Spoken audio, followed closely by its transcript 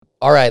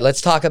All right, let's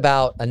talk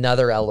about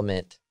another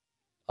element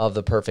of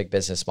the perfect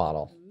business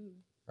model,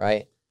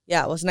 right?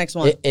 Yeah, what's the next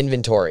one?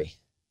 Inventory.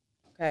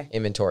 Okay.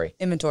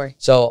 Inventory.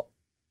 So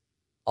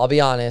I'll be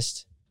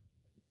honest,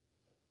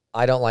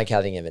 I don't like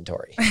having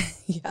inventory.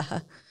 Yeah.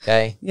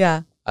 Okay?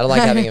 Yeah. I don't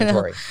like having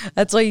inventory.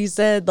 That's what you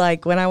said,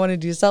 like, when I want to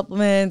do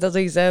supplements. That's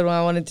what you said when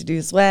I wanted to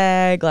do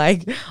swag.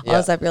 Like, all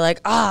this stuff. You're like,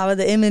 with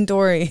the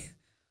inventory.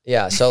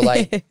 Yeah. So,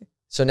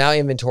 so now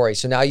inventory.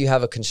 So now you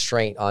have a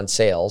constraint on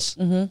sales.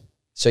 Mm-hmm.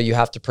 So you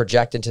have to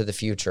project into the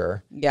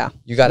future. Yeah.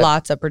 You got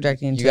lots of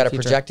projecting into the future. You got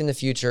to project in the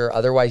future.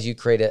 Otherwise, you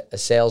create a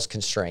sales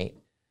constraint.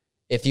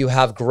 If you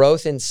have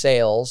growth in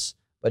sales,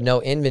 but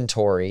no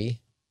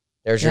inventory,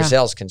 there's your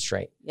sales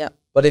constraint. Yep.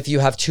 But if you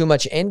have too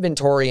much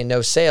inventory and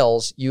no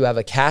sales, you have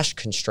a cash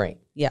constraint.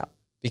 Yeah.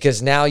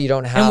 Because now you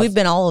don't have... And we've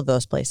been all of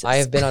those places. I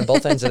have been on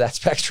both ends of that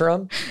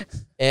spectrum.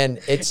 And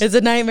it's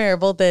a nightmare,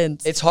 both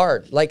ends. It's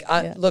hard. Like,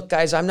 look,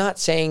 guys, I'm not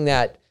saying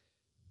that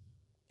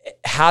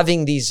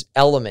having these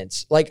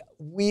elements, like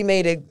we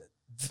made a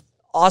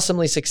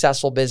awesomely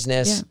successful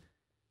business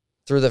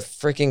through the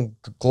freaking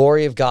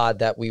glory of God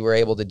that we were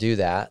able to do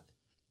that,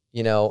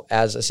 you know,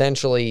 as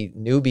essentially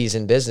newbies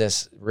in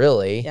business,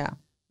 really. Yeah.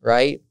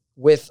 Right?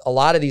 With a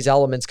lot of these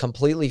elements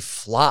completely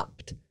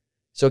flopped.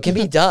 So it can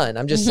be done.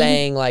 I'm just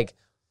saying, like,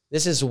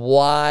 this is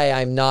why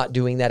I'm not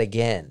doing that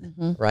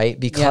again, right?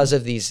 Because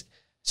of these.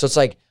 So it's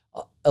like,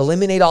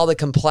 eliminate all the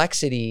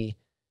complexity,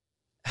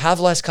 have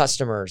less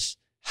customers,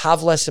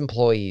 have less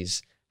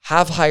employees,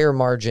 have higher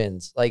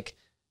margins. Like,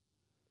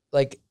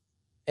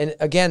 and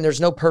again, there's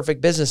no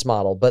perfect business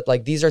model, but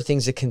like, these are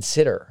things to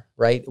consider,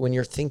 right? When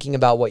you're thinking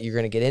about what you're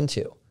going to get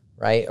into,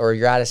 right? Or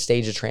you're at a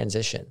stage of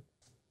transition.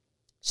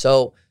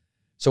 So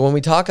when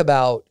we talk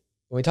about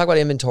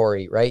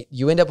inventory, right,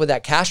 you end up with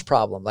that cash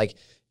problem. Like,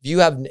 if you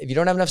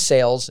don't have enough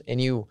sales and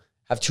you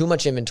have too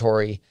much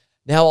inventory,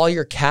 now all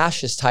your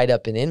cash is tied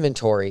up in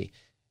inventory.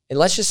 And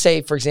let's just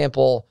say, for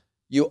example,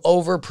 you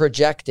over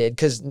projected,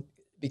 because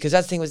that's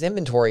the thing with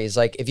inventory is,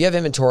 like, if you have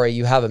inventory,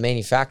 you have a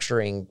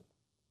manufacturing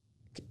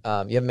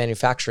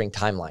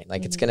timeline.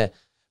 Like, it's gonna,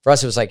 for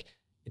us, it was like,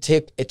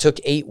 it took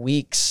 8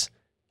 weeks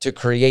to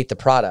create the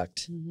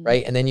product,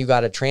 right? And then you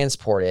got to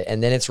transport it,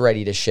 and then it's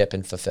ready to ship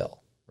and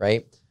fulfill,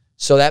 right?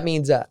 So that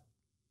means that,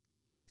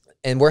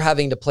 and we're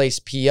having to place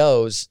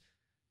POs,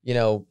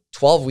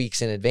 12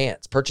 weeks in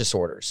advance, purchase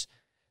orders.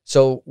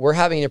 So we're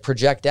having to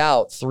project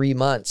out 3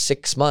 months,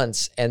 6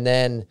 months, and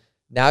then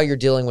now you're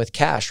dealing with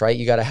cash, right?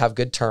 You got to have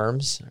good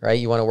terms, right?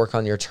 You want to work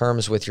on your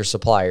terms with your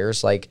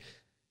suppliers. Like,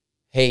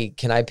 hey,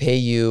 can I pay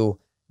you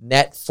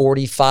net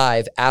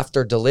 45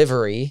 after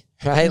delivery,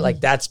 right? Like,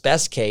 that's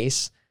best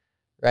case,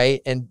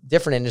 right? And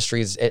different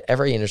industries,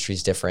 every industry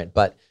is different.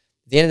 But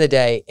at the end of the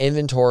day,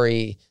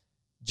 inventory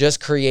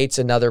just creates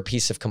another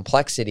piece of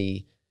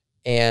complexity,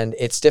 and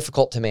it's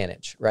difficult to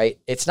manage, right?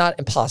 It's not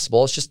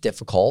impossible. It's just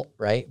difficult,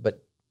 right?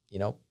 But,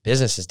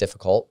 business is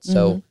difficult,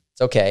 so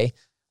it's okay.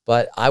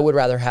 But I would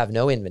rather have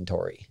no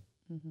inventory,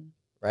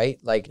 right?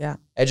 Like,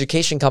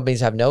 education companies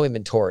have no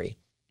inventory.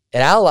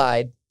 At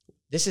Allied,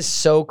 this is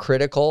so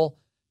critical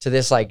to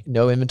this, like,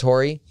 no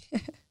inventory.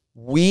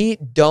 We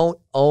don't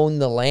own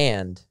the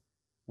land.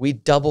 We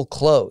double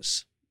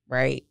close.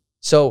 Right.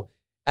 So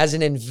as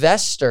an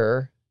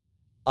investor,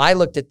 I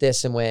looked at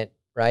this and went,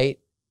 right,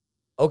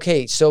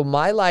 okay, so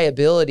my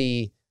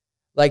liability,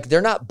 like,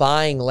 they're not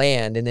buying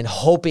land and then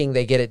hoping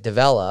they get it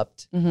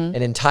developed and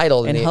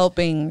entitled and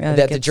hoping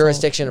that the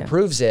jurisdiction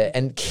approves it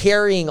and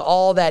carrying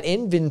all that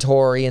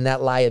inventory and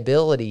that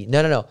liability.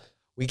 No.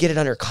 We get it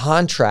under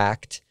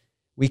contract.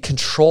 We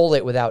control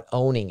it without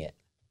owning it.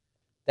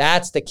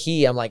 That's the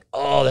key. I'm like,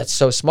 oh, that's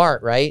so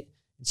smart, right?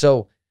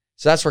 So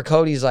that's where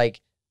Cody's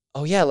like,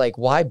 oh yeah, like,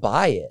 why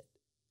buy it,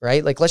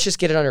 right? Like, let's just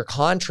get it under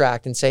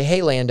contract and say,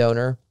 hey,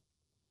 landowner,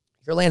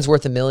 your land's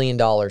worth $1 million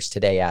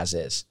today as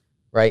is,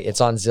 right?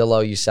 It's on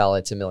Zillow, you sell it,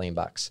 it's $1 million.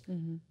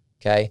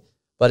 Okay.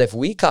 But if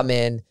we come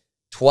in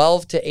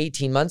 12 to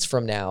 18 months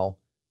from now,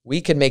 we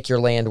could make your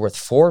land worth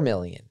 $4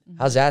 million.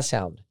 How's that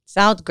sound?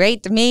 Sounds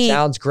great to me.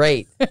 Sounds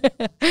great.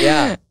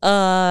 Yeah.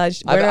 Where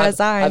do I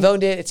sign? I've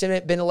owned it. It's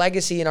been a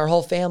legacy in our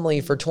whole family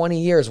for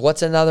 20 years.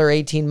 What's another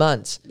 18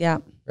 months? Yeah.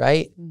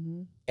 Right.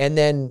 And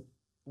then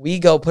we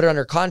go put it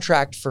under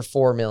contract for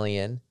 $4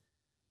 million.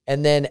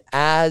 And then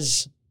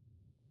as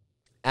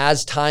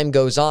time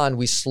goes on,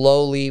 we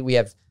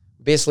have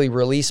basically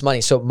release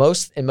money. So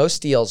in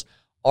most deals,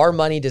 our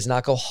money does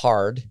not go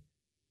hard,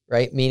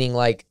 right? Meaning,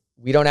 like,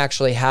 we don't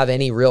actually have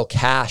any real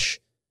cash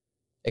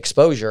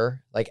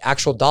exposure, like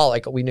actual dollar.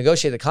 Like, we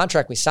negotiated the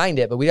contract, we signed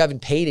it, but we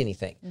haven't paid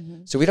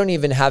anything. So we don't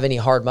even have any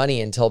hard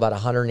money until about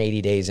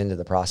 180 days into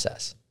the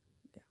process.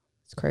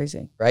 It's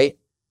crazy. Right?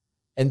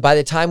 And by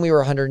the time we were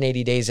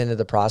 180 days into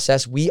the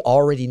process, we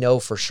already know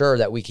for sure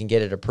that we can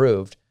get it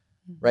approved,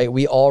 right?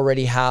 We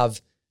already have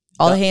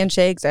all the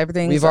handshakes,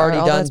 everything. We've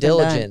already done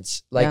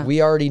diligence. Like,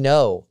 we already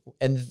know.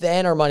 And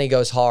then our money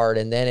goes hard,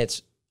 and then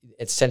it's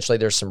essentially,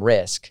 there's some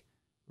risk,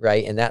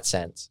 right? In that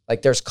sense,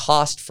 like, there's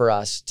cost for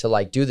us to,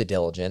 like, do the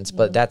diligence,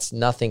 but that's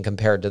nothing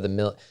compared to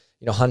the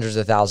hundreds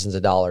of thousands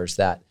of dollars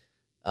that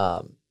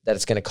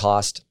it's going to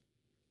cost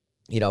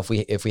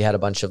if we had a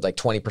bunch of like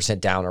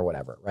 20% down or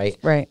whatever, right?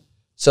 Right.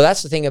 So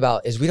that's the thing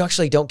about is we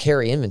actually don't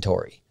carry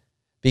inventory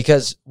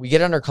because we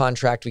get under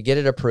contract, we get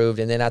it approved,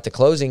 and then at the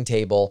closing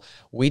table,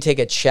 we take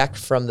a check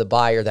from the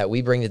buyer that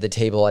we bring to the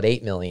table at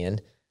 $8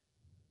 million.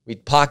 We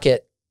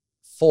pocket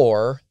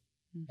 $4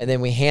 million, and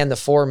then we hand the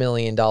 $4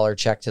 million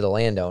check to the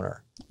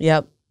landowner.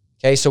 Yep.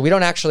 Okay, so we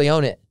don't actually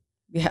own it.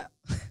 Yeah.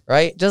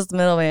 Right? Just the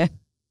middleman.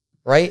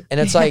 Right? And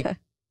it's like,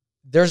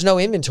 there's no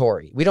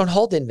inventory. We don't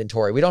hold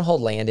inventory. We don't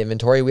hold land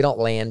inventory. We don't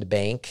land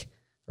bank,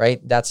 right?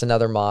 That's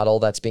another model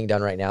that's being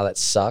done right now that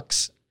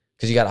sucks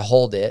because you got to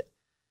hold it.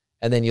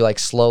 And then you like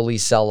slowly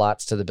sell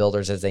lots to the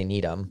builders as they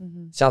need them.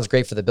 Mm-hmm. Sounds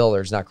great for the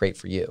builders, not great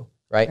for you,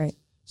 right?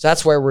 So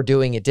that's where we're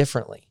doing it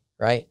differently,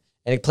 right?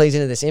 And it plays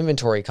into this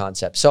inventory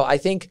concept. So I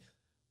think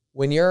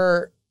when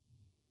you're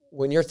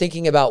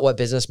thinking about what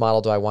business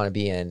model do I want to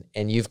be in,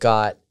 and you've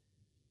got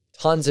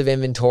tons of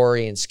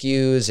inventory and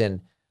SKUs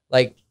and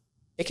like,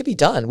 it could be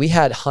done. We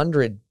had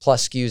 100+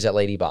 SKUs at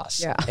Lady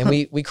Boss, and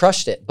we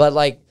crushed it. But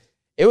like,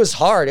 it was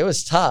hard. It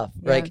was tough.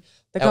 Yeah. Like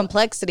the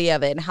complexity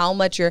of it and how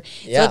much so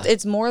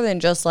it's more than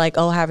just like,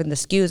 having the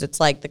SKUs. It's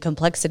like the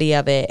complexity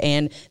of it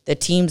and the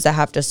teams that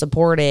have to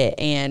support it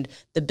and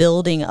the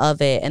building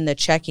of it and the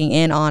checking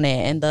in on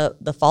it and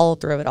the follow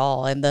through of it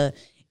all. And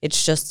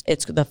it's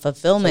the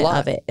fulfillment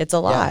of it. It's a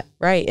lot.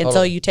 Right. And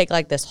so you take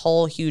like this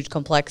whole huge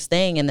complex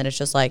thing and then it's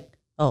just like,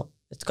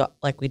 it's got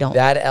like we don't.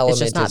 That element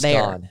it's just not is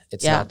there. gone.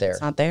 It's not there. It's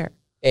not there.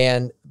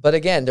 But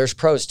again, there's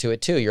pros to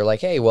it too. You're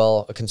like, hey,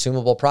 well, a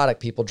consumable product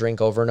people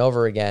drink over and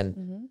over again.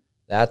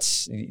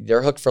 Mm-hmm.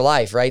 They're hooked for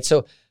life, right?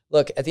 So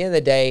look, at the end of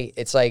the day,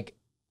 it's like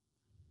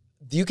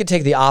you could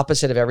take the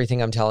opposite of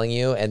everything I'm telling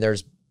you, and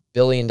there's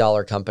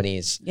billion-dollar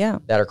companies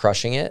that are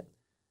crushing it.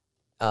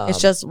 It's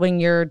just when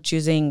you're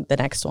choosing the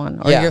next one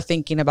or you're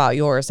thinking about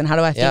yours and how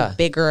do I think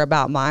bigger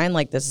about mine?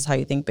 Like this is how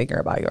you think bigger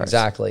about yours.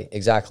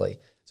 Exactly.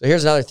 So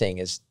here's another thing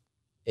is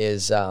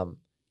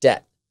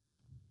debt.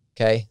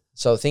 Okay.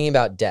 So thinking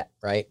about debt,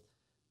 right?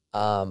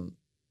 I'm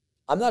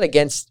not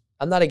against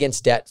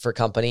debt for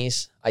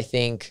companies. I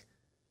think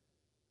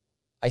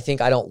I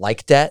don't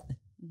like debt.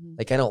 Mm-hmm.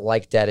 Like I don't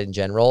like debt in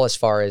general as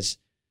far as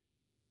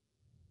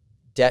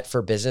debt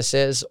for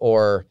businesses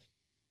or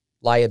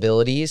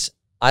liabilities.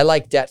 I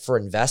like debt for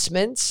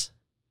investments,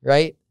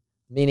 right?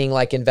 Meaning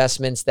like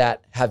investments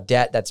that have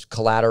debt that's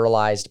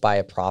collateralized by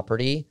a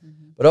property.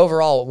 Mm-hmm. But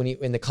overall,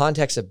 in the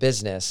context of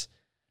business,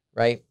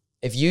 right?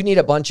 If you need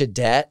a bunch of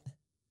debt,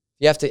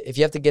 if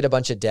you have to get a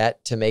bunch of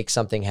debt to make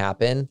something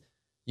happen,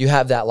 you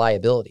have that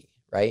liability,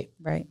 right?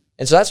 Right.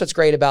 And so that's what's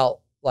great about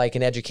like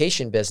an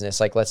education business.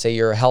 Like let's say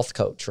you're a health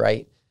coach,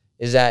 right?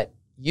 Is that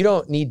you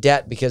don't need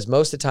debt because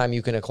most of the time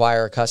you can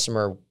acquire a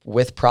customer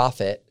with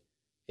profit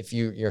if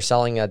you're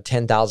selling a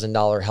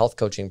 $10,000 health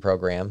coaching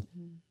program,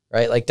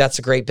 right? Like that's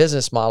a great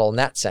business model in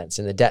that sense,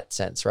 in the debt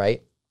sense,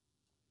 right?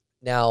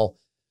 Now,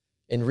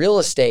 in real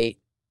estate,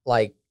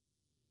 like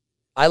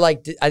I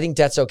think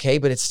debt's okay,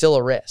 but it's still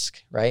a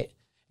risk, right?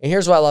 And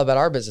here's what I love about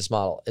our business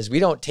model is we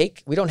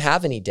don't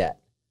have any debt,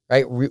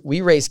 right?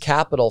 We raise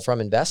capital from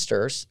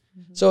investors.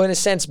 Mm-hmm. So in a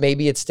sense,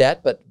 maybe it's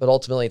debt, but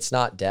ultimately it's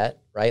not debt,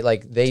 right?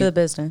 Like to the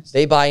business.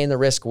 They buy in the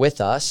risk with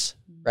us,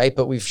 right?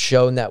 But we've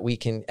shown that we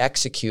can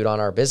execute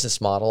on our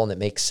business model and it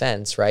makes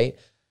sense, right?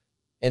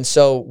 And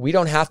so we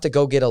don't have to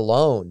go get a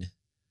loan,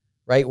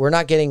 right? We're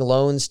not getting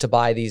loans to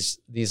buy these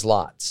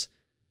lots.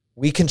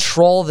 We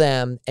control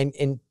them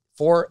and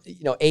for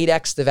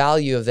 8x the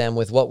value of them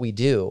with what we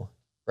do,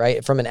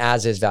 right? From an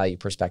as is value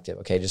perspective.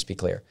 Okay, just be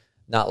clear.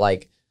 Not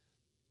like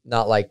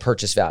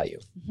purchase value.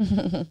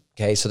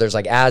 Okay, so there's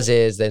like as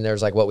is, then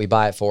there's like what we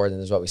buy it for, then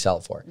there's what we sell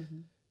it for.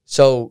 Mm-hmm.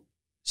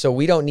 So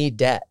we don't need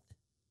debt,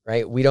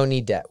 right? We don't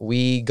need debt.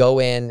 We go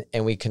in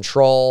and we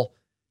control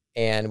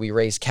and we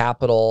raise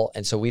capital,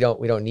 and so we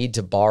don't need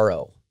to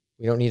borrow.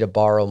 We don't need to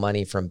borrow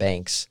money from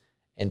banks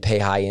and pay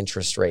high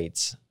interest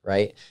rates,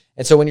 right?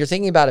 And so when you're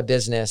thinking about a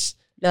business,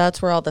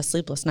 that's where all the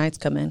sleepless nights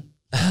come in.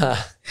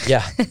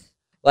 Yeah.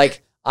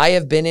 Like I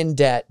have been in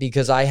debt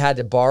because I had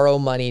to borrow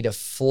money to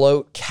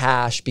float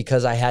cash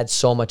because I had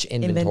so much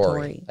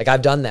inventory. Like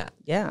I've done that.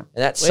 Yeah. And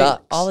that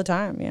sucks. All the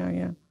time.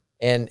 Yeah.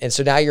 And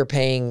so now you're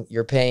paying.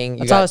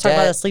 That's why I was talking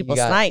about the sleepless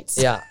nights.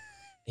 Yeah.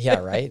 Yeah,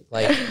 right?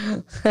 Like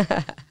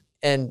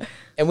and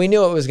we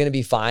knew it was going to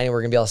be fine and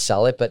we're going to be able to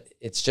sell it, but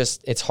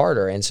it's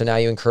harder. And so now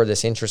you incur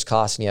this interest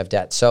cost and you have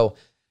debt. So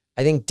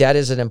I think debt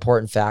is an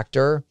important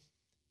factor.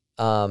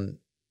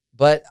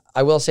 But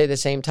I will say at the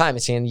same time,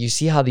 you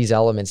see how these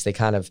elements,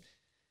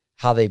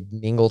 how they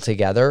mingle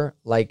together.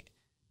 Like,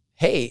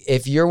 hey,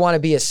 if you want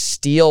to be a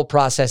steel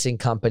processing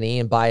company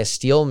and buy a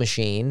steel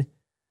machine,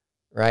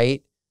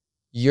 right?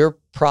 You're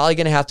probably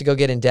going to have to go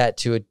get in debt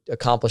to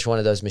accomplish one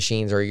of those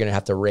machines, or you're going to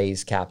have to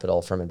raise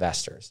capital from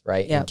investors,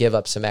 right? Yep. And give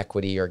up some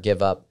equity or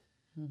give up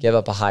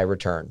a high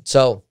return.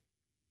 So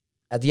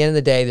at the end of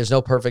the day, there's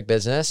no perfect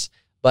business,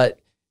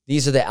 but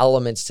these are the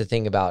elements to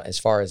think about as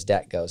far as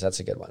debt goes. That's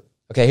a good one.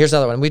 Okay, here's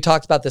another one. We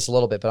talked about this a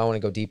little bit, but I want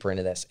to go deeper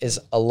into this, is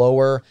a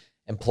lower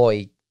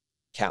employee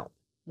count,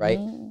 right?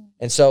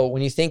 And so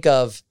when you think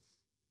of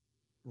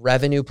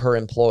revenue per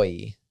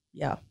employee,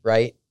 Yeah.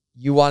 Right?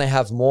 You want to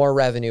have more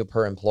revenue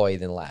per employee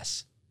than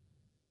less.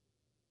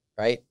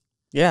 Right?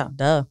 Yeah.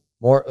 Duh.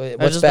 More.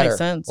 What's just better? makes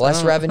sense.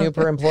 Less revenue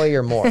per employee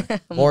or more?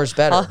 More is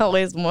better.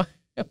 Always more.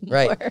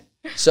 Right.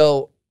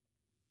 So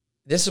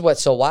this is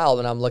what's so wild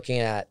when I'm looking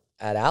at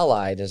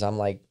Allied is I'm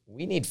like,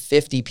 we need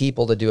 50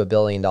 people to do $1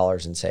 billion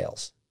in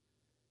sales.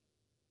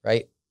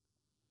 Right?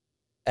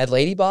 At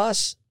Lady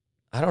Boss,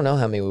 I don't know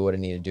how many we would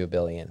have needed to do $1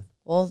 billion.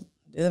 Well,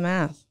 do the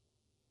math.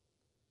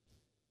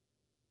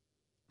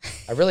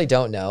 I really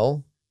don't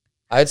know.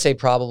 I would say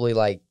probably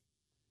like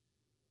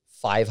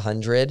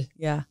 500.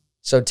 Yeah.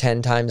 So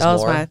 10 times that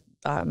was more. my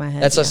thought in my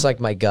head. That's just like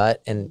my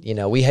gut. And, you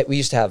know, we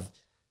used to have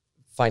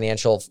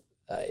financial,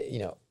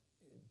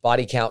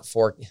 body count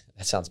for,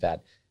 that sounds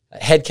bad.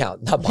 Head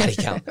count, not body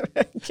count.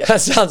 That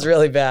sounds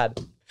really bad.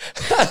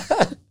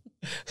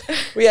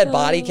 We had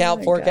body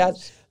count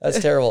forecasts. Gosh. That's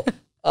terrible.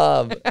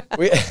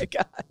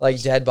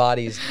 Like dead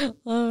bodies.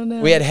 Oh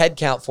no. We had head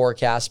count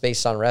forecasts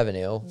based on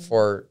revenue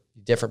for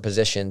different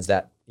positions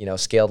that, you know,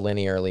 scaled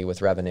linearly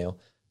with revenue.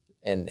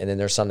 And then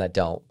there's some that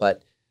don't.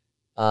 But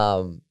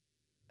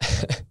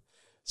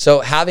so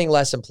having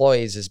less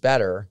employees is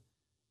better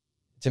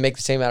to make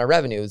the same amount of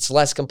revenue. It's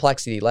less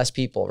complexity, less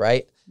people,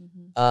 right?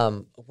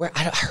 Where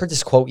I heard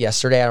this quote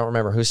yesterday. I don't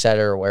remember who said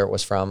it or where it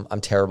was from.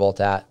 I'm terrible at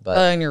that.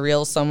 But in your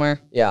reels somewhere.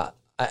 Yeah.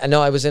 I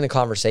know I was in a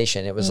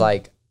conversation. It was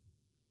like,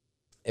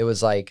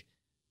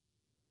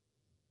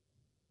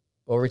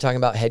 what were we talking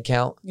about? Head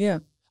count? Yeah.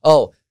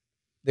 Oh,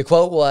 the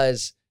quote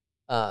was,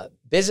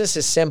 business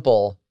is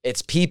simple.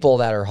 It's people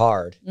that are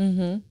hard.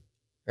 Mm-hmm.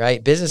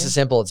 Right? Business is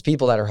simple. It's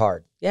people that are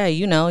hard. Yeah.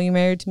 You know, you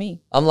married to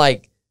me. I'm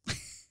like,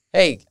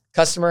 hey,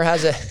 customer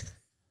has a,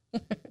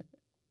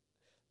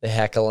 the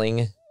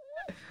heckling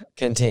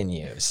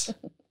continues.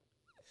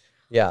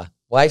 Yeah.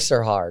 Wives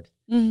are hard.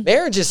 Mm-hmm.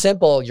 Marriage is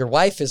simple. Your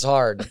wife is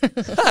hard.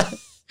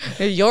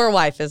 Your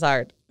wife is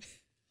hard.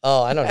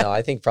 Oh, I don't know.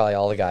 I think probably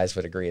all the guys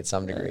would agree at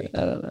some degree. I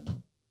don't know.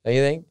 Don't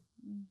you think?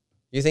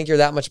 You think you're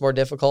that much more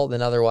difficult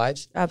than other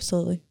wives?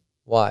 Absolutely.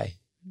 Why?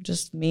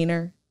 Just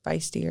meaner,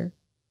 feistier.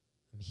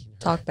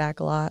 Talk back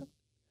a lot.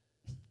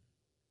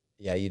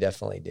 Yeah, you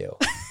definitely do.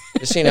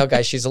 Just so you know,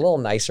 guys, she's a little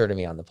nicer to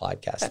me on the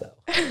podcast, though.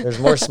 There's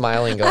more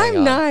smiling going on.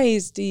 I'm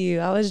nice to you.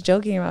 I was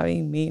joking about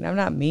being mean. I'm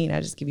not mean. I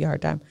just give you a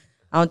hard time.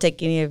 I don't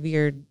take any of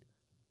your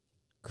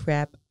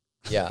crap.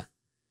 Yeah.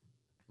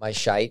 My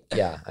shite?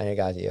 Yeah, I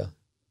got you.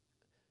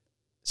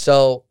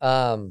 So,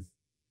 I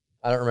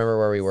don't remember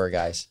where we were,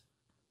 guys.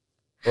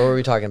 What were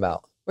we talking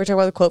about? We're talking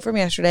about the quote from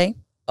yesterday.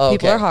 Oh, okay.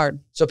 People are hard.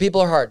 So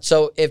people are hard.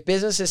 So if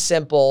business is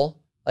simple,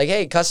 like,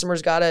 hey,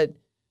 customers got to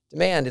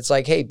demand. It's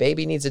like, hey,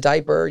 baby needs a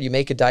diaper. You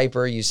make a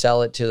diaper. You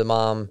sell it to the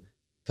mom,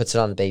 puts it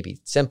on the baby.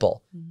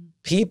 Simple. Mm-hmm.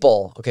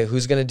 People, okay,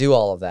 who's going to do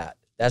all of that?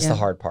 That's the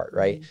hard part,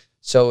 right? Mm-hmm.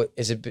 So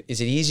is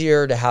it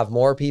easier to have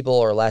more people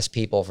or less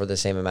people for the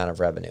same amount of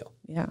revenue?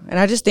 Yeah. And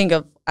I just think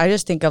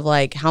of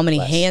like how many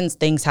hands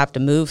things have to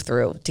move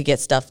through to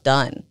get stuff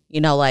done. You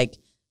know, like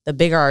the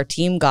bigger our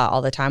team got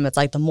all the time, it's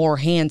like the more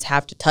hands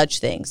have to touch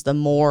things, the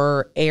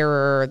more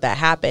error that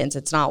happens.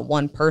 It's not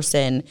one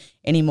person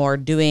anymore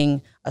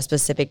doing a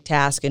specific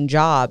task and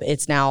job.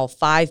 It's now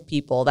 5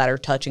 people that are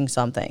touching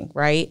something,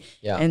 right?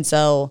 Yeah. And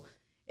so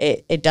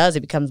it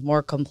becomes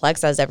more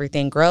complex as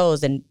everything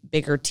grows and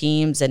bigger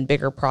teams and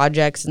bigger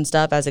projects and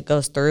stuff as it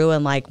goes through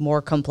and like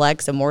more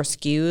complex and more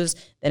SKUs.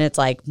 Then it's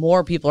like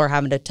more people are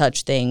having to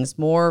touch things,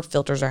 more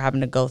filters are having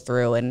to go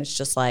through. And it's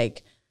just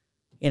like,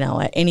 you know,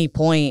 at any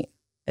point,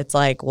 it's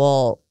like,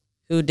 well,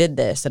 who did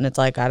this? And it's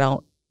like,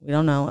 we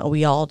don't know.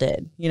 We all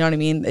did. You know what I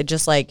mean? It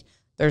just like,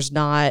 there's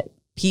not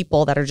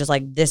people that are just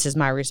like, this is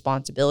my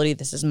responsibility.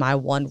 This is my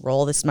one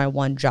role. This is my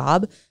one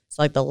job.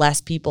 So like the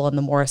less people and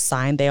the more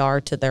assigned they are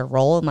to their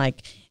role and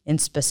like in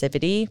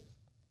specificity,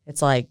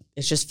 it's like,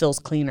 it just feels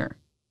cleaner,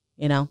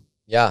 you know?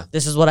 Yeah.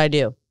 This is what I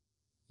do.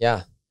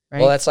 Yeah. Right?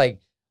 Well, that's like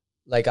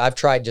I've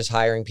tried just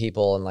hiring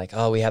people and like,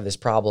 oh, we have this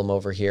problem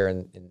over here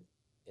in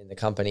the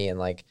company. And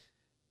like,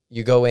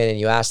 you go in and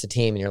you ask the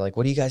team and you're like,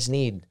 what do you guys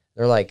need?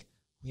 They're like,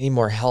 we need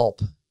more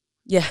help.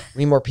 Yeah. We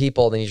need more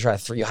people. Then you try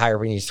to you hire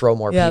when you throw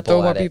more people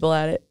throw more people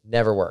at it.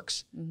 Never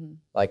works. Mm-hmm.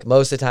 Like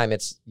most of the time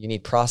you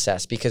need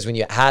process because when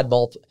you have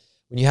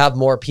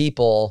more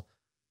people,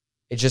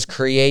 it just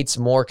creates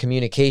more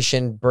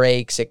communication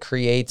breaks. It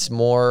creates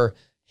more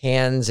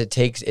hands.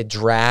 It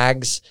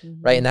drags,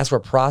 right? And that's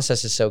where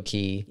process is so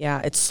key. Yeah,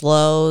 it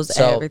slows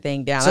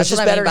everything down. So that's it's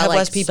just better to have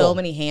less people. So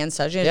many hands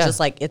touching. It's just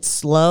like it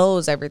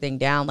slows everything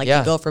down. Like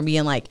you go from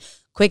being like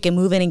quick and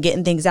moving and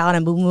getting things out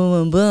and boom, boom,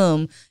 boom,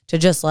 boom to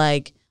just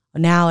like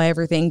now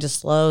everything just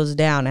slows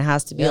down. It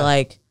has to be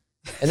like,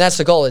 and that's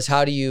the goal.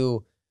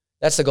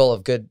 That's the goal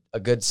of a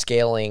good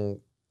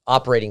scaling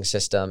operating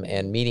system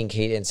and meeting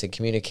cadence and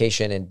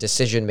communication and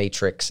decision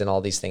matrix and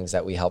all these things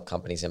that we help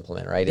companies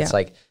implement. Right? Yeah. It's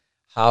like,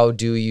 how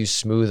do you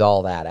smooth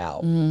all that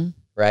out? Mm-hmm.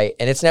 Right.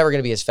 And it's never going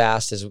to be as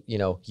fast as, you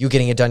know, you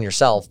getting it done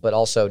yourself, but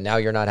also now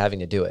you're not having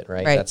to do it.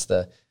 Right. That's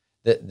the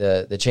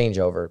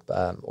changeover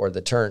or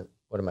the turn.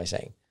 What am I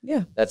saying?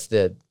 Yeah. That's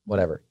the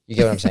whatever. You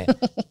get what I'm saying?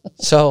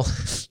 So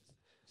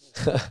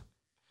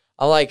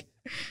I'm like,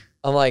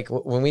 I'm like,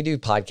 when we do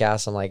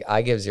podcasts, I'm like,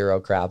 I give zero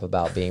crap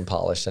about being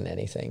polished in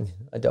anything.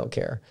 I don't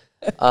care.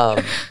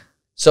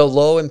 So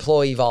low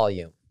employee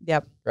volume.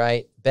 Yep.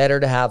 Right. Better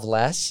to have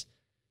less.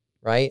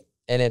 Right.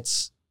 And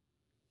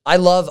I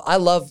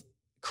love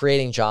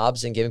creating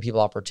jobs and giving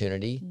people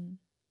opportunity.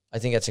 I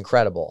think that's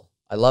incredible.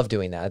 I love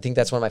doing that. I think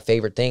that's one of my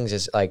favorite things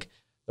is like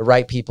the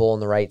right people in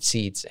the right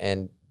seats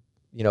and,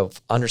 you know,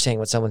 understanding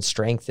what someone's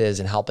strength is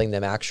and helping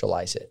them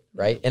actualize it.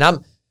 Right. And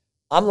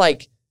I'm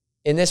like,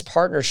 in this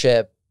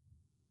partnership,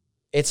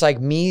 it's like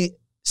me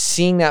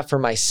seeing that for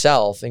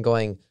myself and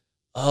going,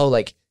 oh,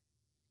 like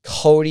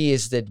Cody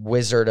is the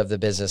wizard of the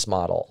business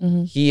model.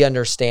 Mm-hmm. He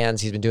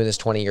understands. He's been doing this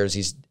 20 years.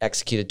 He's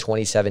executed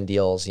 27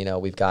 deals. You know,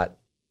 we've got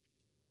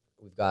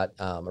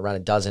around a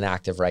dozen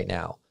active right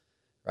now,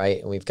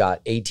 right? And we've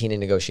got 18 in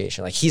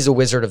negotiation. Like he's a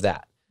wizard of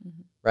that,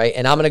 right?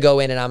 And I'm going to go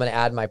in and I'm going to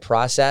add my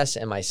process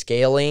and my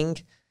scaling,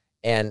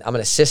 and I'm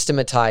going to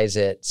systematize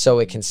it so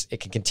it can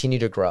continue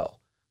to grow,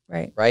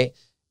 right? Right.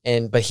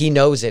 But he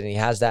knows it and he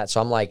has that.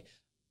 So I'm like,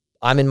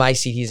 I'm in my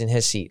seat, he's in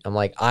his seat. I'm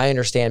like, I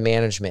understand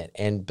management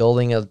and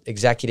building an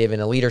executive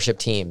and a leadership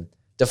team,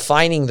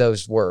 defining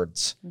those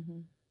words,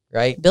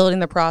 right? Building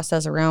the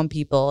process around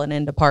people and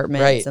in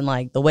departments, right? And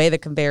like the way the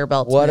conveyor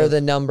belts What move. are the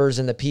numbers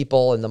and the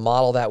people and the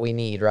model that we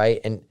need, right?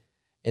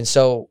 And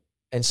so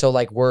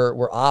like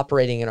we're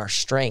operating in our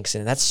strengths,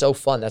 and that's so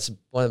fun. That's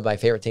one of my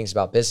favorite things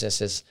about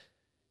business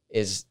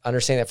is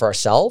understanding that for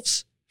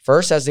ourselves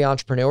first as the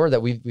entrepreneur,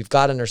 that we've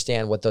got to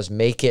understand what those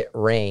make it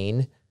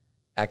rain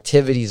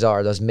activities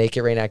are, those make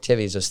it rain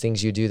activities, those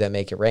things you do that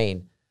make it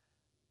rain,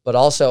 but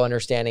also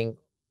understanding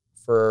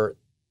for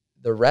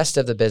the rest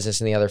of the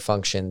business and the other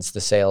functions, the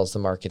sales, the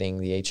marketing,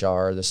 the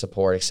HR, the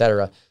support, et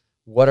cetera,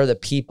 what are the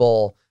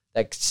people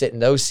that sit in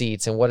those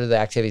seats and what are the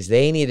activities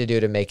they need to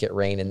do to make it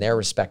rain in their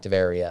respective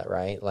area,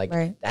 right?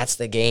 Like that's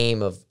the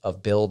game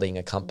of building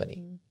a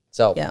company.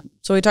 So yeah.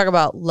 So we talk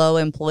about low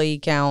employee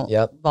count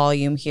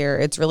volume here.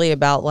 It's really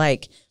about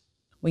like,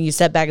 when you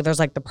step back, there's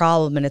like the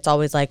problem and it's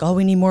always like, oh,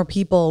 we need more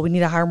people. We need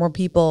to hire more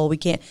people. We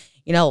can't,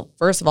 you know,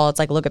 first of all, it's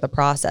like, look at the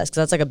process. Cause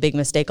that's like a big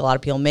mistake a lot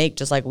of people make,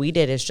 just like we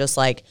did, is just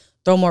like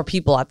throw more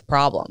people at the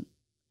problem.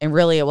 And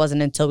really it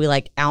wasn't until we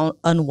like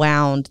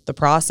unwound the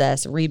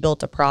process,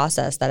 rebuilt a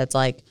process, that it's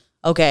like,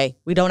 okay,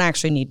 we don't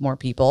actually need more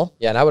people.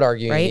 Yeah. And I would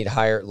argue you need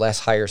less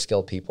higher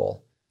skilled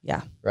people.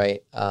 Yeah.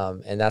 Right.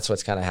 And that's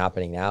what's kind of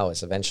happening now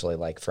is eventually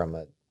like from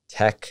a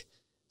tech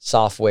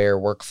software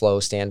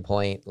workflow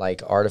standpoint,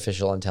 like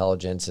artificial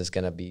intelligence is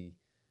going to be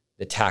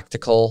the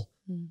tactical,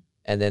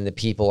 and then the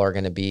people are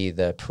going to be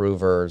the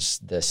provers,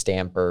 the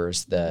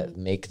stampers, the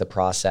make the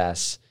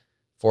process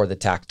for the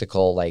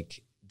tactical.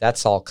 Like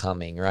that's all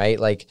coming, right?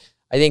 Like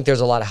I think there's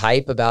a lot of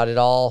hype about it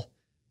all.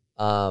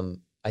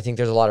 I think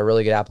there's a lot of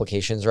really good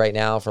applications right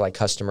now for like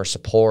customer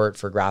support,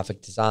 for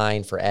graphic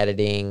design, for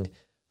editing,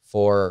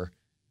 for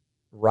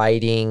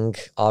writing,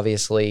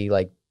 obviously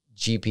like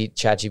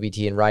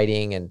ChatGPT and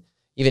writing, and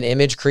even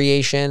image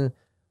creation.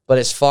 But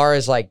as far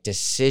as like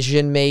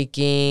decision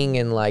making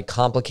and like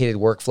complicated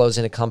workflows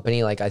in a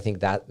company, like I think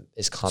that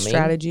is coming.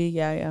 Strategy,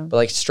 yeah. But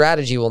like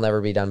strategy will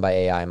never be done by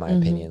AI in my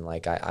opinion.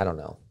 Like I don't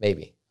know,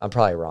 maybe. I'm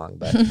probably wrong,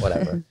 but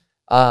whatever.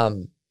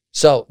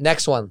 So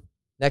next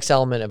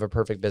element of a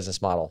perfect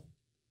business model.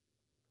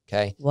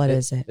 Okay. What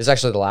is it? It's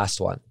actually the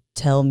last one.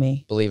 Tell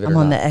me. Believe it or not. not.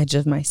 I'm on the edge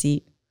of my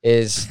seat.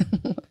 Is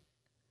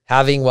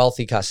having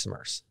wealthy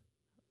customers.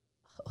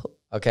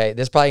 Okay.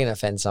 This is probably going to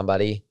offend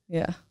somebody.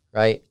 Yeah.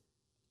 Right.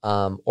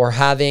 Or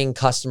having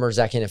customers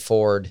that can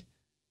afford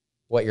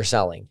what you're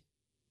selling.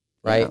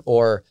 Right. Yeah.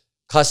 Or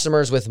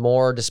customers with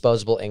more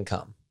disposable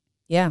income.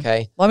 Yeah.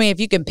 Okay. Well, I mean,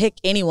 if you can pick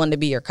anyone to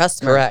be your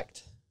customer.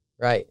 Correct.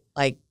 Right.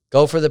 Like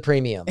go for the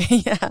premium.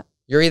 Yeah.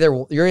 You're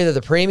either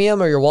the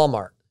premium or you're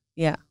Walmart.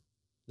 Yeah.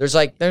 There's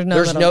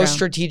no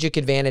strategic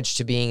advantage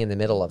to being in the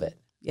middle of it.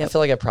 Yep. I feel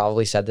like I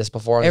probably said this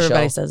before on the show.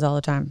 Everybody says it all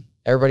the time.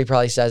 Everybody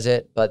probably says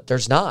it, but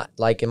there's not.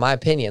 Like in my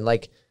opinion,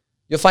 like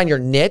you'll find your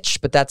niche,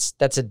 but that's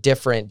a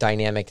different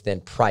dynamic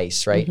than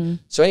price, right?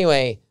 So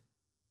anyway,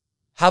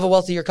 have a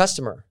wealthier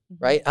customer,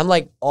 right? I'm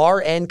like,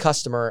 our end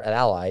customer at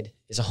Allied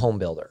is a home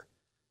builder.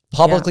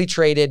 Publicly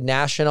traded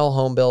national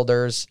home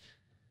builders.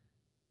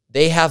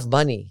 They have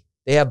money.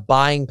 They have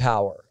buying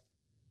power,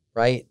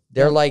 right?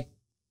 They're like,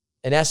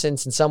 in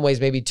essence, in some ways,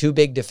 maybe too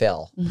big to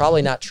fail.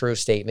 Probably not true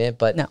statement,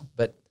 but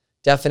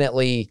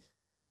definitely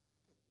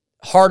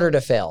harder to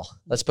fail.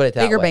 Let's put it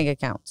that way. Bigger bank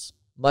accounts.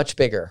 Much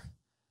bigger,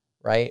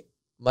 right?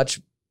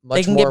 Much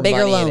they can more get bigger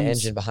money loans. and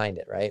engine behind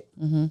it, right?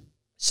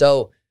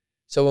 So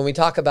when we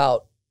talk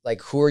about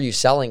like who are you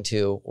selling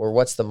to or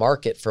what's the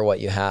market for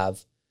what you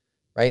have,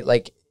 right?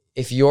 Like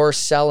if you're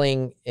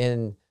selling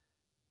in,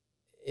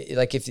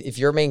 like if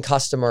your main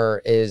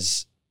customer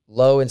is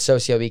low in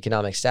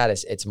socioeconomic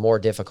status, it's more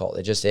difficult.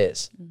 It just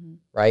is,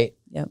 right?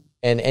 Yep.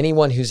 And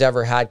anyone who's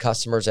ever had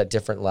customers at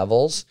different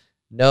levels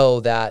know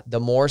that the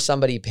more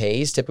somebody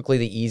pays, typically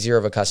the easier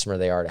of a customer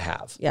they are to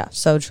have. Yeah,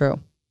 so true.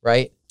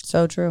 Right?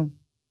 So true.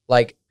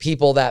 Like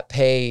people that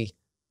pay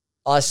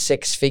us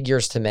 6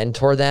 figures to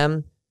mentor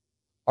them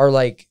are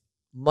like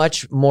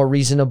much more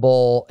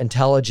reasonable,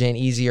 intelligent,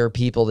 easier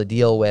people to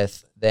deal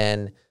with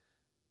than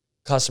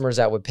customers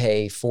that would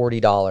pay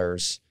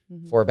 $40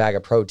 for a bag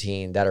of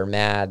protein that are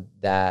mad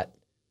that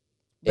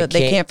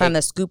they can't find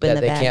the scoop in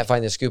the bag. They can't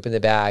find the scoop in the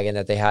bag, and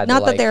that they had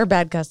not that they're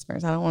bad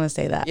customers. I don't want to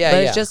say that.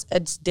 Yeah, but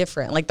it's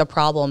different. Like the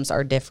problems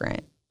are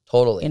different.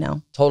 Totally.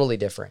 Totally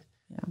different.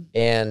 Yeah.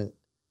 And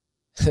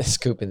the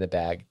scoop in the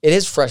bag. It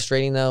is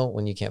frustrating though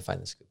when you can't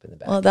find the scoop in the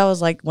bag. Well, that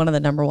was like one of the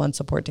number one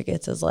support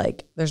tickets is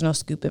like, there's no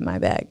scoop in my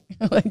bag.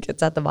 Like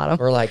it's at the bottom.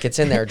 Or like it's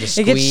in there, just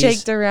it gets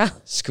shaked around.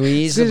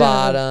 Squeeze the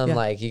bottom. Yeah.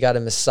 Like you got to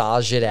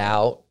massage it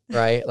out,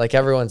 right? Like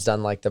everyone's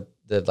done like the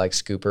like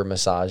scooper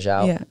massage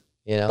out.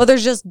 Yeah. But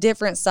there's just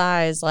different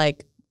size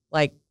like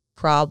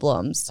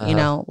problems,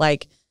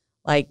 like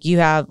you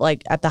have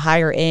like at the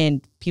higher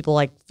end, people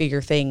like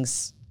figure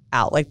things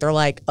out. Like they're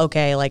like,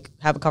 okay, like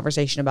have a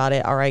conversation about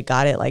it. All right,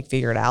 got it. Like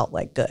figure it out.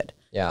 Like good.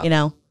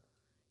 Yeah.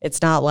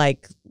 It's not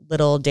like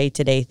little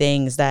day-to-day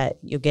things that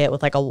you get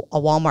with like a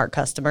Walmart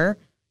customer,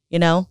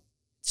 it's a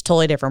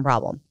totally different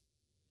problem.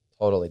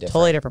 Totally different.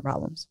 Totally different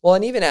problems. Well,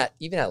 and even at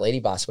Lady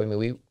Boss, I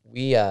mean,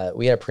 we had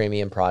a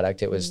premium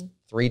product. It was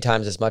 3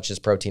 times as much as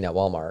protein at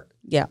Walmart.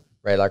 Yeah.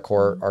 Right. Our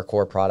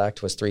core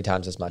product was 3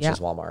 times as much as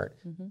Walmart.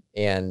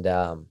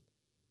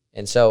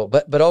 And so,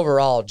 but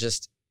overall,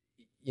 just,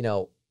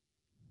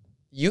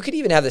 you could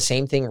even have the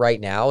same thing right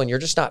now and you're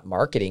just not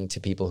marketing to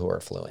people who are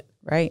affluent.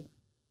 Right.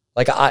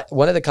 Like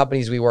one of the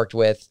companies we worked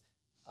with,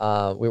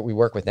 we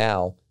work with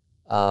now,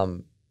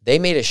 they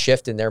made a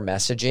shift in their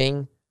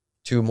messaging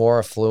to a more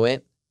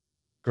affluent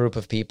group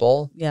of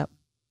people. Yep.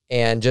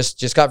 And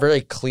just got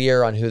very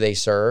clear on who they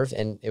serve.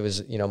 And it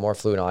was, more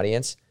affluent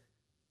audience.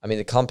 I mean,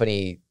 the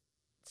company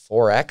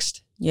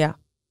 4X'd. Yeah.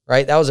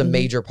 Right. That was a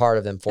major part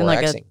of them 4Xing. In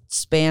like a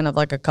span of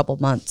like a couple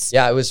months.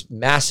 Yeah. It was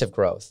massive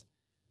growth.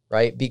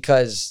 Right.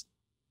 Because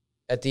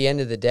at the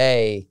end of the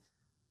day,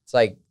 it's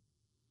like,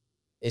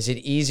 is it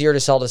easier to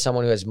sell to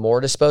someone who has more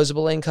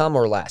disposable income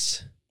or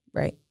less?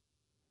 Right.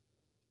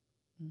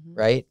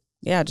 Right.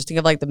 Yeah. Just think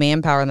of like the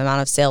manpower and the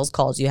amount of sales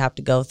calls you have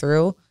to go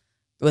through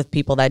with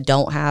people that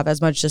don't have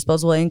as much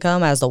disposable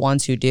income as the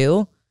ones who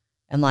do.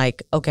 And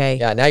like, okay.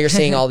 Yeah. Now you're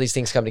seeing all these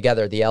things come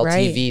together. The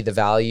LTV, the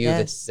value,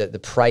 the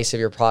price of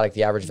your product,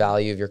 the average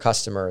value of your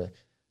customer,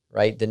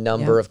 right? The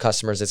number of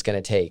customers it's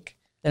going to take.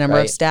 The number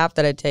of staff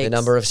that it takes. The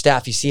number of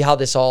staff. You see how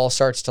this all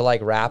starts to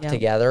like wrap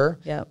together?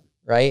 Yeah.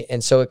 Right.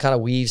 And so it kind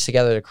of weaves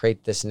together to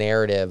create this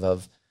narrative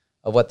of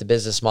what the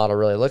business model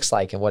really looks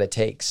like and what it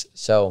takes.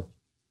 So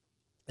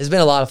it's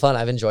been a lot of fun.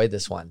 I've enjoyed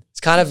this one. It's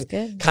kind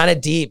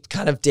of deep,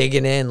 kind of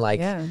digging in. Like,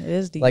 yeah, it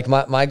is deep. Like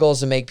my goal is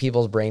to make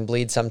people's brain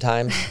bleed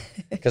sometimes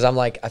because I'm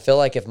like, I feel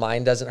like if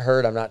mine doesn't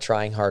hurt, I'm not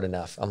trying hard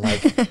enough. I'm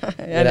like,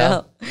 I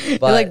know.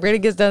 But like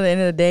Brandon gets done at the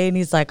end of the day and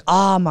he's like,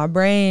 my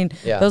brain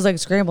feels like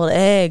scrambled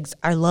eggs.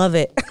 I love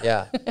it.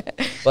 Yeah.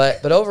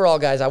 But overall,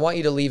 guys, I want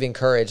you to leave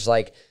encouraged.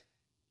 Like,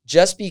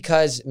 just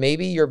because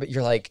maybe you're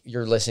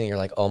listening, you're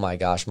like, oh my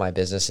gosh, my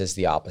business is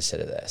the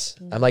opposite of this.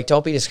 I'm like,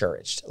 don't be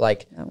discouraged.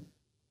 Like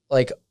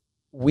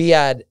we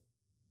had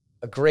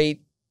a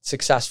great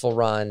successful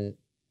run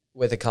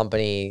with a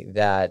company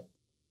that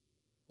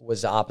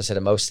was the opposite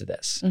of most of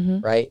this,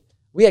 right?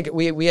 We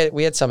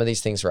had some of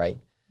these things right,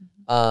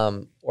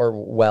 or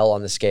well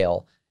on the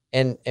scale,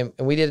 and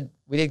we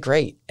did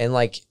great. And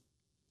like,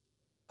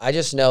 I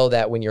just know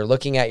that when you're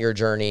looking at your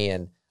journey,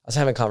 and I was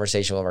having a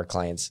conversation with our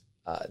clients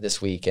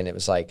this week, and it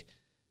was like,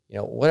 I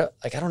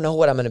don't know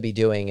what I'm going to be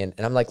doing, and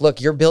I'm like,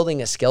 look, you're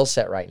building a skill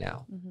set right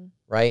now,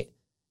 right?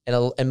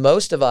 And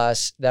most of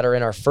us that are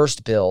in our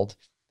first build,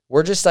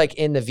 we're just like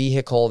in the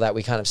vehicle that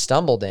we kind of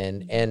stumbled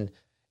in.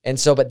 And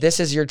so, but this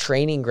is your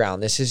training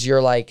ground. This is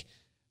your like,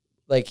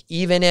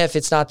 even if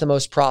it's not the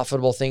most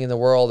profitable thing in the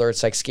world, or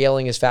it's like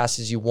scaling as fast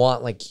as you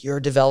want, like you're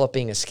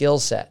developing a skill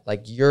set,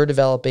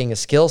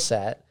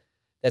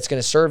 that's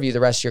going to serve you the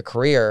rest of your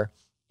career.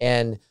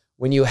 And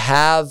when you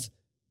have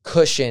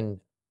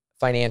cushion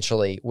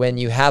financially, when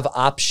you have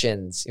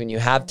options, when you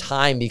have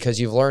time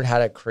because you've learned how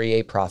to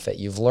create profit,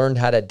 you've learned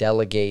how to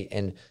delegate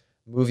and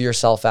move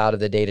yourself out of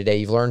the day-to-day,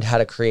 you've learned how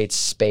to create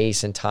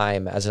space and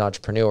time as an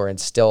entrepreneur and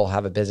still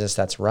have a business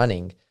that's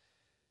running,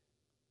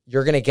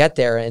 you're going to get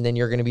there and then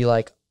you're going to be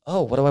like,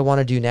 oh, what do I want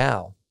to do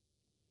now?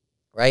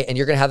 Right? And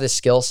you're going to have this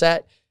skill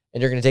set and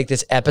you're going to take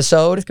this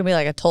episode. It's going to be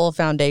like a total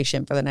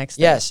foundation for the next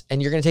thing. Yes.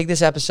 And you're going to take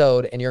this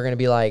episode and you're going to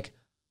be like,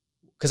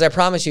 because I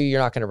promise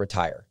you're not going to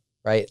retire,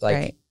 right? Like,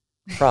 right.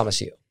 Promise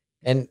you.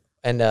 And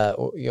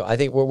I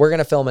think we're going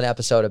to film an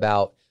episode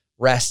about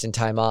rest and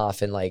time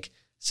off and like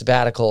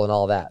sabbatical and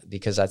all that,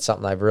 because that's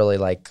something I've really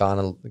like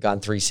gone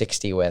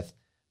 360 with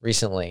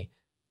recently.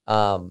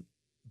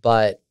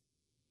 But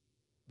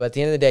at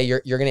the end of the day,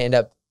 you're going to end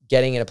up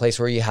getting in a place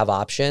where you have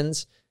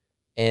options,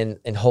 and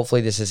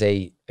hopefully this is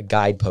a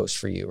guidepost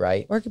for you,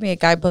 right? Or it could be a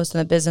guidepost in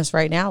the business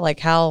right now. Like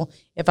how,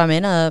 if I'm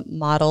in a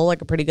model,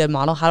 like a pretty good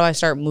model, how do I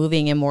start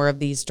moving in more of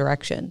these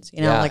directions?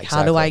 Like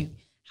exactly.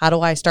 How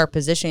do I start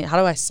positioning? How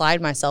do I slide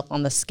myself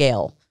on the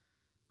scale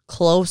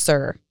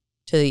closer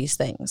to these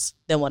things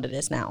than what it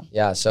is now.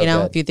 Yeah. So,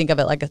 if you think of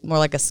it like more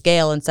like a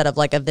scale instead of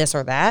like a this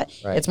or that,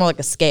 it's more like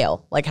a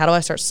scale. Like, how do I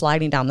start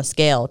sliding down the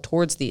scale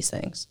towards these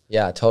things?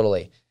 Yeah,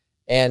 totally.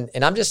 And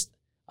I'm just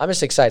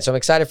excited. So I'm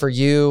excited for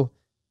you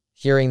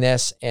hearing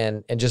this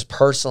and just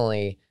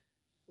personally,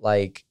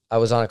 like, I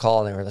was on a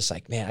call and they were just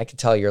like, man, I can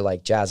tell you're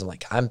like Jazz. I'm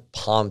like, I'm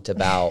pumped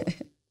about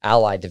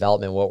Allied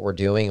Development, what we're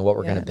doing and what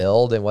we're going to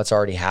build and what's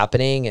already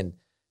happening.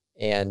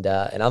 And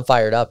I'm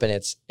fired up, and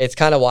it's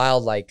kind of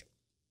wild. Like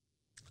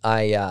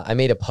I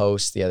made a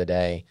post the other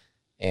day,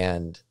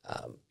 and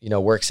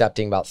we're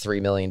accepting about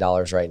 $3 million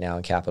right now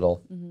in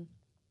capital. Mm-hmm.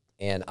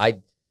 And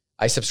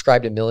I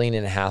subscribed 1.5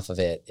 million of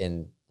it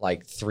in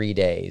like 3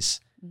 days.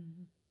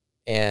 Mm-hmm.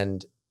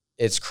 And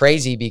it's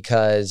crazy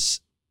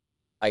because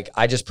like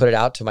I just put it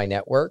out to my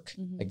network.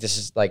 Mm-hmm. Like this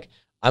is like,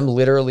 I'm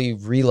literally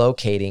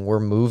relocating. We're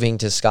moving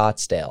to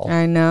Scottsdale.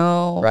 I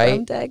know. Right?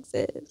 From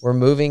Texas. We're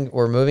moving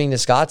to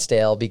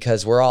Scottsdale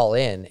because we're all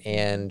in,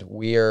 and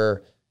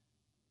we're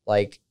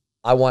like,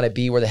 I want to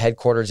be where the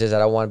headquarters is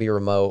at. I want to be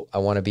remote. I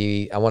want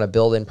to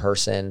build in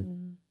person.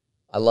 Mm-hmm.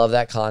 I love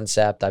that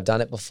concept. I've done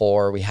it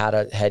before. We had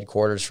a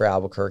headquarters for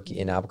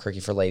Albuquerque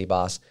for Lady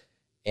Boss.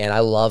 And I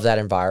love that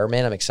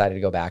environment. I'm excited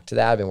to go back to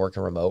that. I've been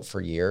working remote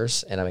for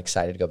years, and I'm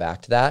excited to go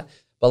back to that.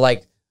 But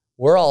like,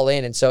 we're all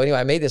in. And so anyway,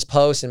 I made this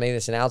post and made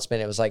this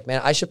announcement. It was like,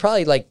 man, I should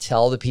probably like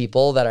tell the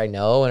people that I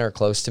know and are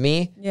close to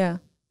me. Yeah.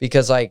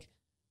 Because like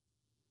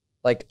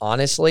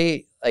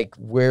honestly, like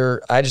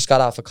I just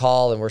got off a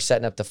call and we're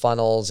setting up the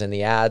funnels and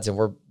the ads, and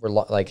we're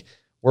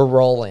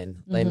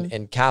rolling. Mm-hmm.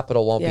 and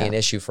capital won't be an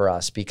issue for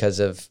us because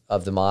of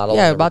the model.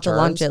 Yeah, we're about to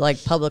launch it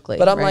like publicly.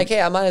 But I'm like,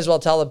 hey, I might as well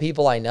tell the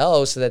people I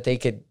know so that they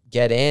could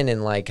get in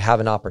and like have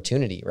an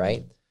opportunity,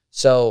 right?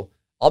 So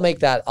I'll make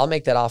that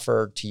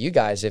offer to you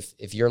guys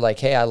if you're like,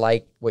 hey, I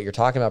like what you're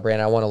talking about,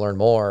 Brandon, I want to learn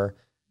more.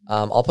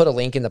 I'll put a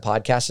link in the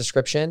podcast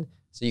description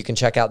so you can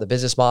check out the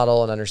business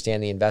model and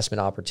understand the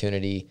investment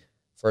opportunity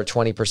for a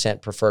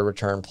 20% preferred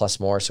return plus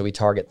more. So we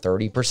target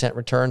 30%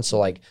 return. So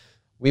like,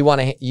 we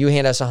want to, you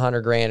hand us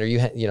 $100,000 or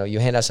you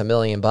hand us $1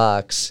 million,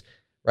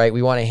 right?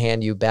 We want to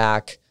hand you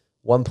back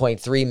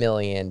 1.3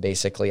 million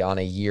basically on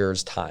a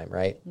year's time,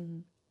 right? Mm-hmm.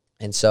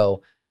 And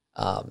so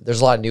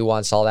there's a lot of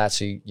nuance to all that.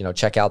 So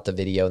check out the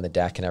video and the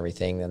deck and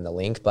everything and the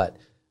link. But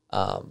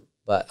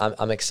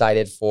I'm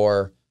excited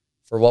for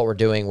what we're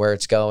doing, where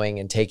it's going,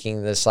 and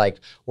taking this, like,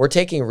 we're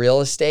taking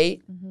real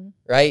estate, mm-hmm.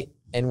 right?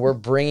 And we're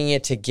bringing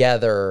it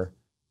together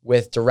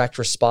with direct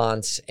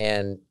response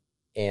and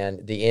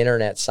the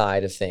internet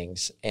side of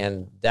things.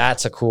 And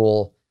that's a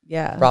cool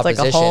proposition. It's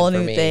like a whole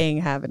new thing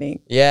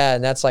happening. Yeah.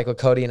 And that's like what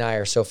Cody and I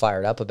are so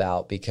fired up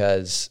about,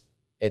 because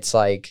it's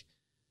like,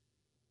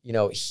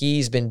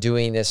 he's been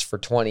doing this for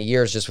 20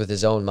 years just with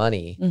his own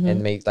money, mm-hmm.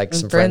 and made like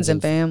some friends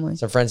and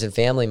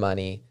family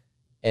money.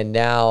 And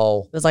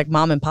now it was like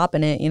mom and pop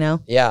in it,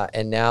 Yeah.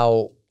 And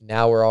now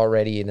we're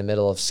already in the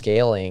middle of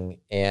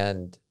scaling,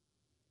 and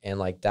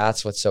like,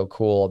 that's what's so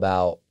cool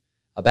about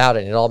it.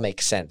 And it all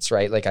makes sense,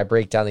 right? Like, I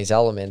break down these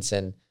elements,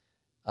 and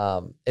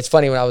it's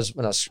funny when I was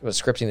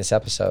scripting this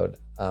episode,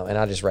 and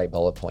I just write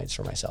bullet points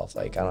for myself.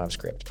 Like, I don't have a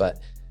script, but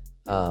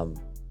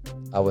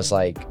I was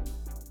like,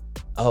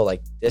 oh,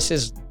 like, this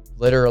is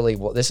literally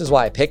this is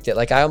why I picked it.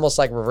 Like, I almost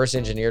like reverse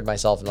engineered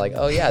myself and like,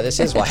 oh yeah, this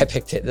is why I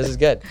picked it. This is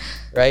good,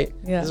 right?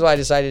 Yeah. This is why I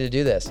decided to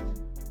do this.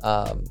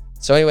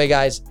 So anyway,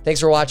 guys,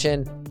 thanks for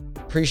watching.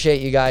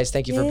 Appreciate you guys.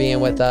 Thank you for being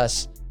with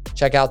us.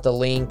 Check out the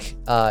link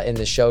in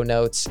the show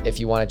notes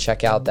if you want to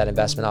check out that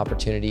investment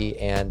opportunity.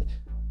 And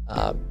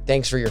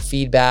thanks for your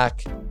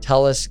feedback.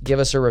 Give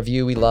us a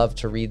review. We love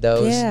to read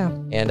those. Yeah.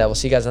 And we'll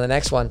see you guys on the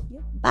next one.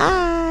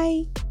 Bye.